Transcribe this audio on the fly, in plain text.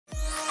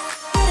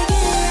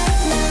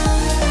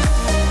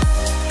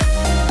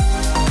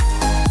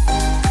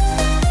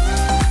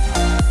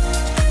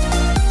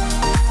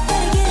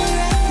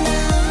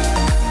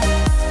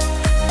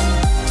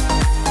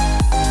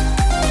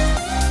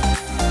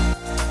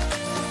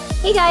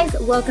Hey guys,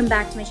 welcome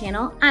back to my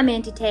channel. I'm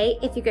Auntie Tay.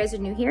 If you guys are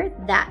new here,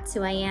 that's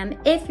who I am.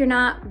 If you're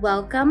not,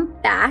 welcome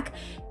back.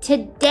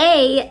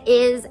 Today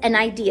is an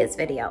ideas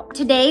video.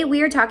 Today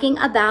we are talking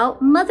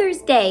about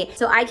Mother's Day.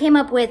 So I came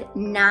up with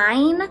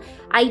 9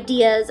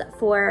 ideas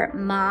for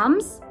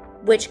moms,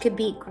 which could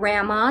be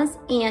grandmas,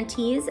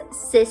 aunties,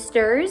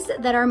 sisters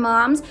that are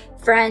moms,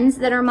 friends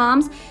that are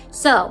moms.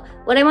 So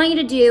what I want you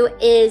to do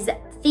is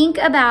think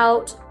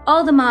about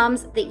all the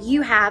moms that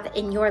you have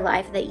in your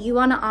life that you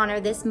want to honor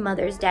this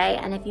Mother's Day.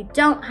 And if you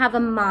don't have a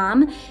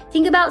mom,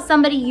 think about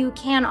somebody you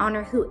can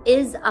honor who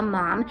is a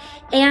mom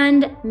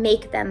and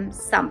make them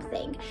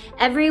something.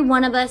 Every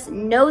one of us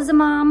knows a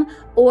mom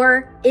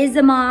or is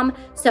a mom.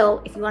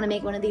 So if you want to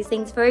make one of these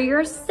things for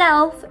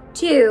yourself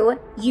too,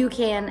 you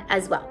can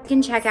as well. You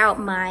can check out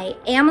my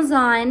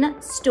Amazon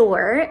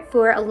store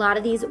for a lot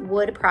of these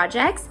wood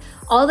projects.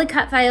 All the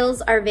cut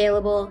files are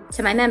available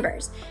to my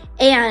members.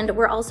 And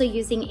we're also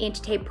using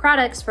Auntie Tay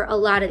products for a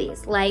lot of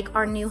these, like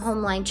our new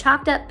Homeline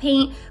chalked up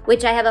paint,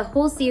 which I have a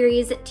whole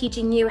series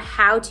teaching you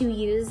how to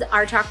use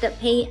our chalked up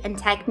paint and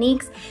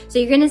techniques. So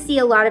you're gonna see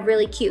a lot of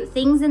really cute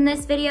things in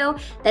this video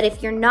that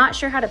if you're not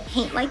sure how to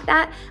paint like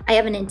that, I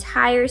have an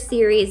entire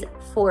series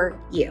for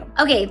you.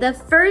 Okay, the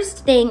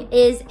first thing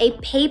is a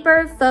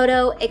paper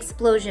photo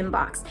explosion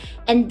box.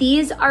 And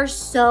these are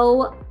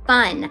so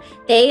fun.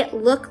 They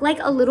look like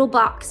a little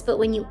box, but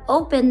when you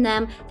open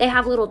them, they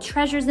have little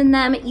treasures in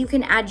them. You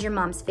can add your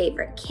mom's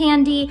favorite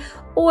candy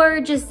or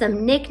just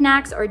some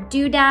knickknacks or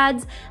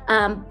doodads,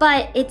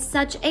 but it's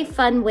such a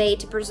fun way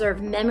to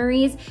preserve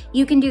memories.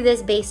 You can do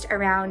this based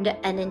around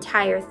an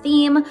entire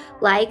theme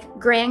like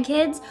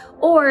grandkids,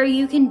 or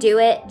you can do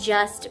it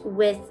just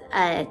with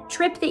a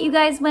trip that you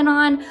guys went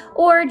on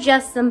or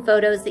just some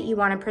photos that you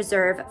want to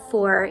preserve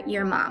for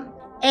your mom.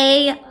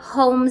 A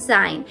home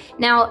sign.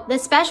 Now, the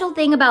special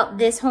thing about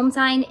this home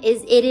sign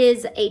is it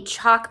is a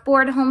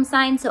chalkboard home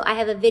sign. So I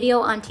have a video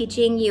on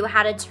teaching you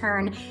how to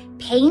turn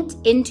paint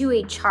into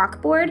a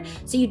chalkboard.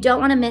 So you don't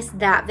want to miss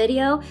that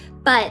video.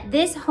 But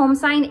this home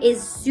sign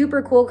is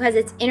super cool because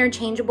it's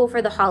interchangeable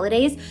for the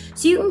holidays.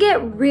 So you can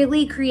get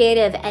really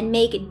creative and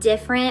make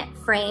different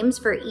frames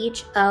for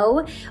each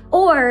O,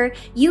 or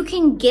you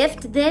can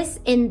gift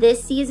this in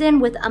this season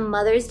with a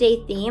Mother's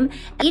Day theme.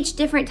 Each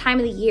different time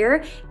of the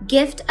year,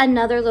 gift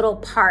another little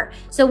part.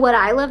 So what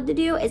I love to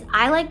do is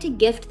I like to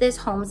gift this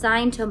home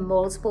sign to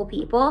multiple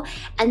people.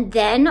 And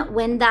then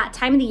when that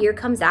time of the year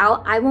comes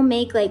out, I will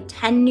make like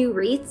 10 new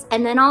wreaths,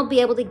 and then I'll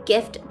be able to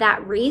gift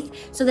that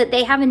wreath so that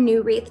they have a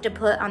new wreath to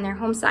put on their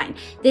home sign.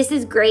 This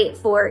is great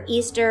for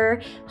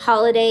Easter,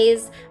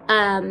 holidays,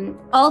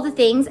 all the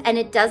things, and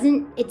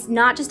it's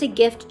not just a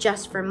gift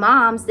just for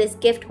moms. This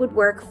gift would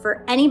work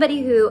for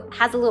anybody who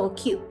has a little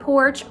cute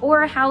porch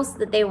or a house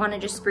that they want to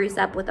just spruce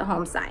up with a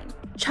home sign.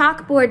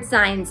 Chalkboard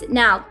signs.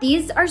 Now,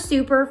 these are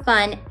super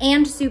fun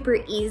and super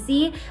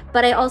easy,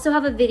 but I also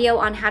have a video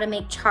on how to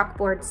make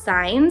chalkboard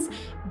signs.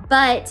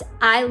 But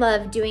I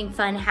love doing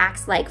fun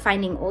hacks like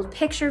finding old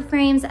picture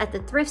frames at the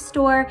thrift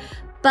store,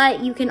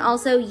 but you can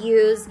also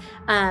use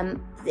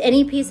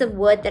any piece of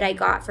wood that I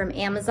got from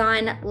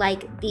Amazon,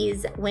 like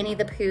these Winnie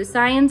the Pooh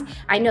signs.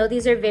 I know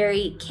these are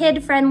very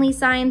kid-friendly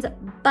signs,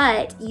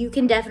 but you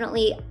can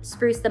definitely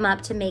spruce them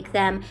up to make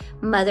them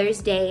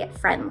Mother's Day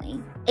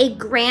friendly. A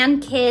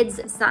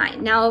grandkids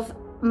sign. Now, if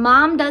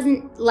mom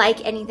doesn't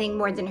like anything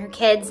more than her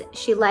kids,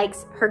 she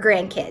likes her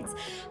grandkids.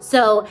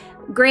 So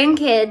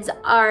grandkids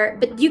are,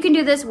 but you can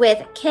do this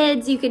with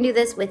kids, you can do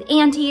this with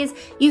aunties,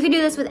 you can do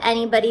this with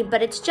anybody,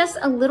 but it's just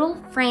a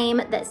little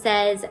frame that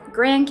says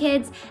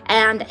grandkids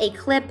and a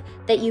clip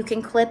that you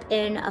can clip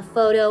in a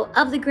photo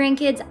of the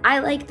grandkids. I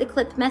like the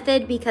clip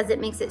method because it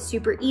makes it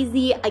super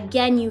easy.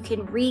 Again, you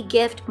can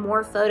re-gift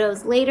more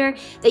photos later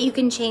that you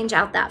can change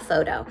out that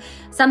photo.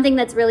 Something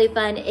that's really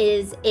fun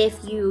is if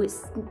you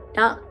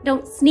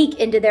don't sneak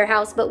into their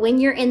house, but when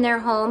you're in their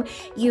home,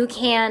 you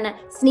can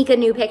sneak a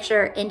new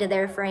picture into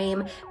their frame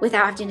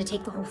without having to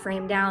take the whole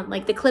frame down.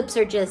 Like, the clips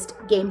are just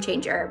game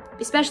changer,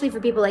 especially for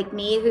people like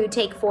me who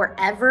take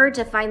forever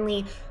to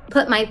finally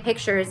put my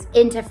pictures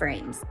into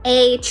frames.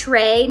 A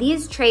tray.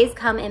 These trays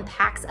come in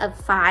packs of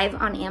 5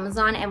 on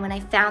Amazon, and when I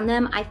found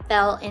them, I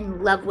fell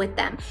in love with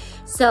them.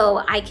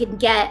 So I could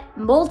get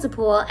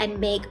multiple and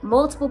make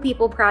multiple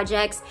people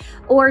projects,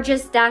 or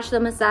just stash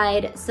them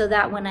aside so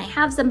that when I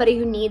have somebody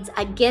who needs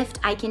a gift,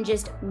 I can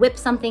just whip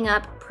something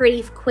up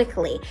pretty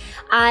quickly.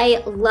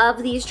 I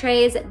love these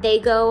trays. They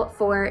go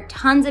for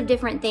tons of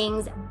different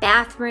things: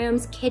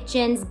 bathrooms,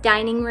 kitchens,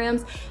 dining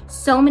rooms,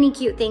 so many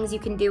cute things you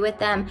can do with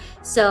them.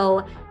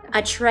 So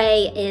a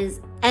tray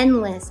is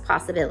endless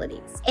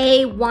possibilities.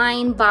 A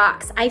wine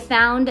box. I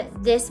found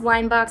this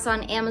wine box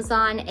on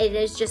Amazon. It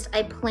is just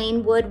a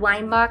plain wood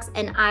wine box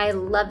and I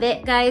love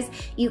it, guys.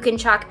 You can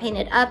chalk paint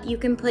it up. You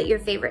can put your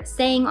favorite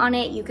saying on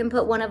it. You can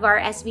put one of our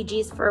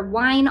SVGs for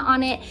wine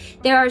on it.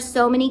 There are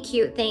so many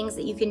cute things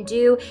that you can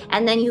do,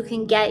 and then you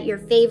can get your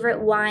favorite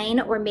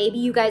wine, or maybe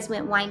you guys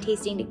went wine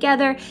tasting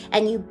together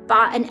and you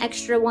bought an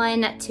extra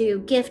one to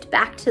gift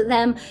back to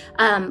them.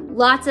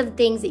 Lots of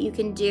things that you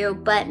can do,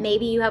 but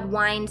maybe you have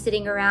wine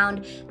sitting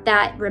around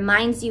that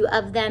reminds you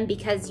of them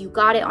because you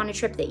got it on a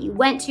trip that you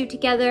went to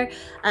together,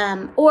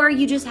 or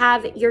you just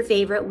have your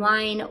favorite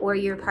wine or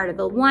you're part of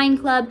a wine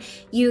club,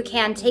 you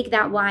can take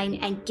that wine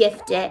and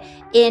gift it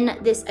in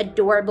this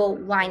adorable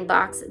wine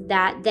box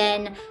that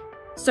then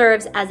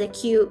serves as a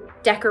cute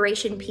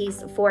decoration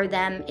piece for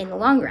them in the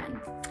long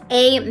run.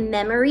 A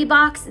memory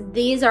box,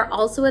 these are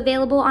also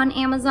available on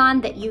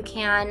Amazon that you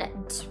can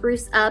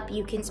spruce up.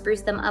 You can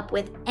spruce them up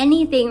with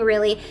anything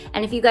really.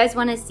 And if you guys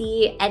wanna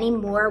see any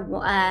more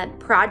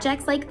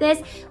projects like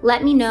this,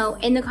 let me know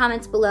in the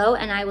comments below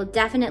and I will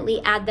definitely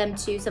add them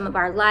to some of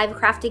our live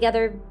craft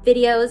together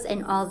videos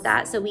and all of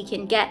that so we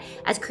can get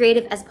as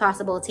creative as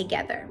possible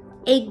together.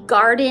 A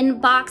garden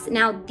box.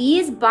 Now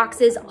these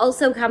boxes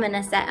also come in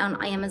a set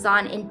on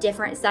Amazon in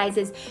different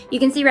sizes. You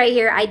can see right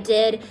here, I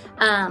did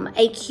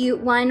a cute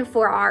one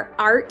for our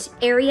art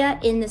area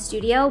in the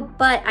studio,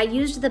 but I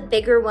used the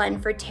bigger one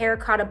for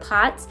terracotta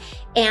pots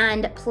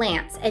and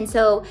plants. And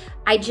so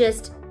I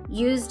just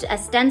used a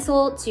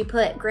stencil to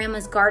put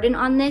grandma's garden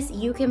on this.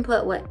 You can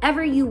put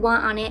whatever you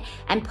want on it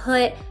and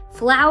put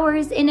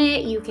flowers in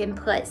it, you can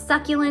put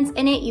succulents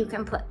in it, you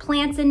can put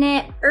plants in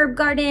it, herb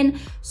garden,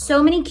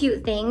 so many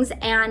cute things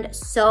and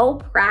so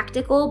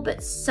practical,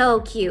 but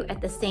so cute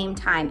at the same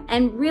time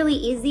and really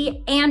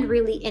easy and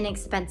really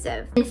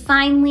inexpensive. And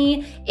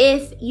finally,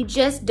 if you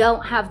just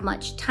don't have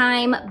much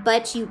time,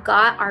 but you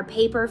got our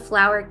paper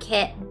flower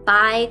kit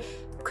by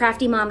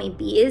Crafty Mommy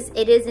Bees.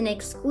 It is an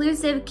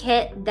exclusive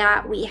kit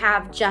that we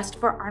have just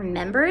for our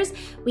members.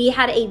 We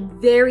had a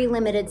very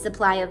limited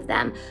supply of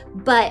them,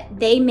 but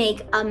they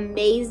make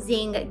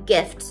amazing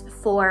gifts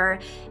for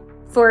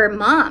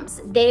moms.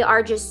 They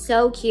are just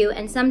so cute,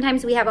 and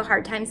sometimes we have a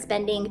hard time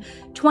spending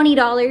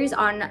 $20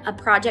 on a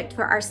project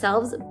for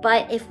ourselves,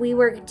 but if we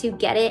were to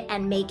get it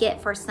and make it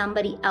for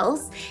somebody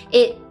else,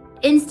 it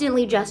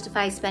instantly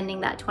justify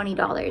spending that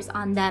 $20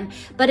 on them.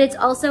 But it's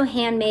also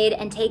handmade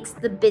and takes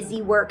the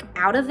busy work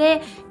out of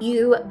it.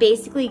 You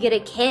basically get a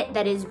kit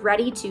that is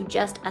ready to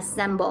just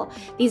assemble.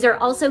 These are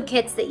also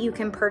kits that you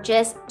can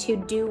purchase to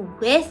do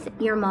with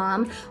your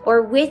mom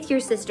or with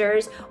your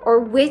sisters or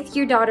with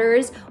your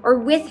daughters or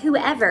with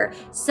whoever.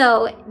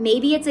 So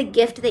maybe it's a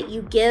gift that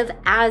you give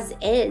as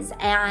is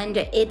and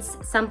it's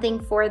something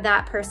for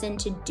that person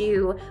to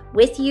do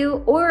with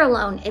you or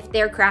alone if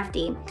they're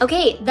crafty.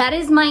 Okay, that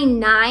is my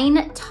 9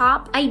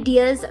 top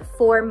ideas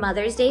for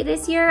Mother's Day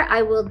this year.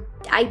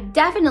 I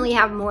definitely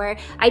have more.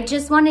 I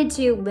just wanted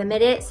to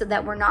limit it so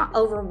that we're not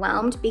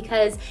overwhelmed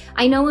because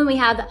I know when we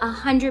have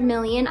 100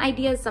 million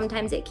ideas,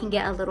 sometimes it can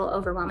get a little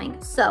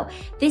overwhelming. So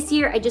this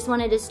year, I just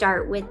wanted to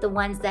start with the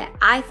ones that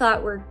I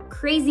thought were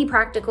crazy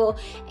practical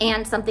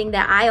and something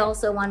that I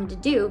also wanted to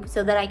do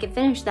so that I could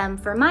finish them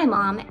for my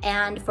mom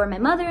and for my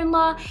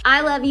mother-in-law. I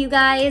love you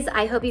guys.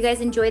 I hope you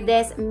guys enjoyed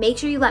this. Make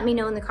sure you let me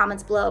know in the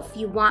comments below if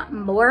you want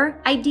more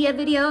idea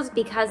videos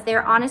because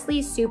they're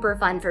honestly super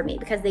fun for me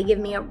because they give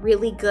me a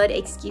really good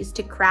excuse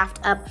to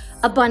craft up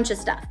a bunch of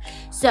stuff.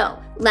 So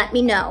let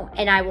me know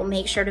and I will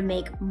make sure to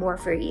make more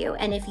for you.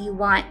 And if you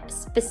want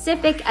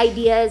specific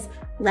ideas,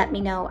 let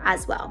me know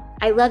as well.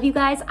 I love you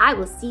guys. I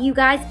will see you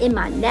guys in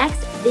my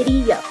next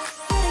video.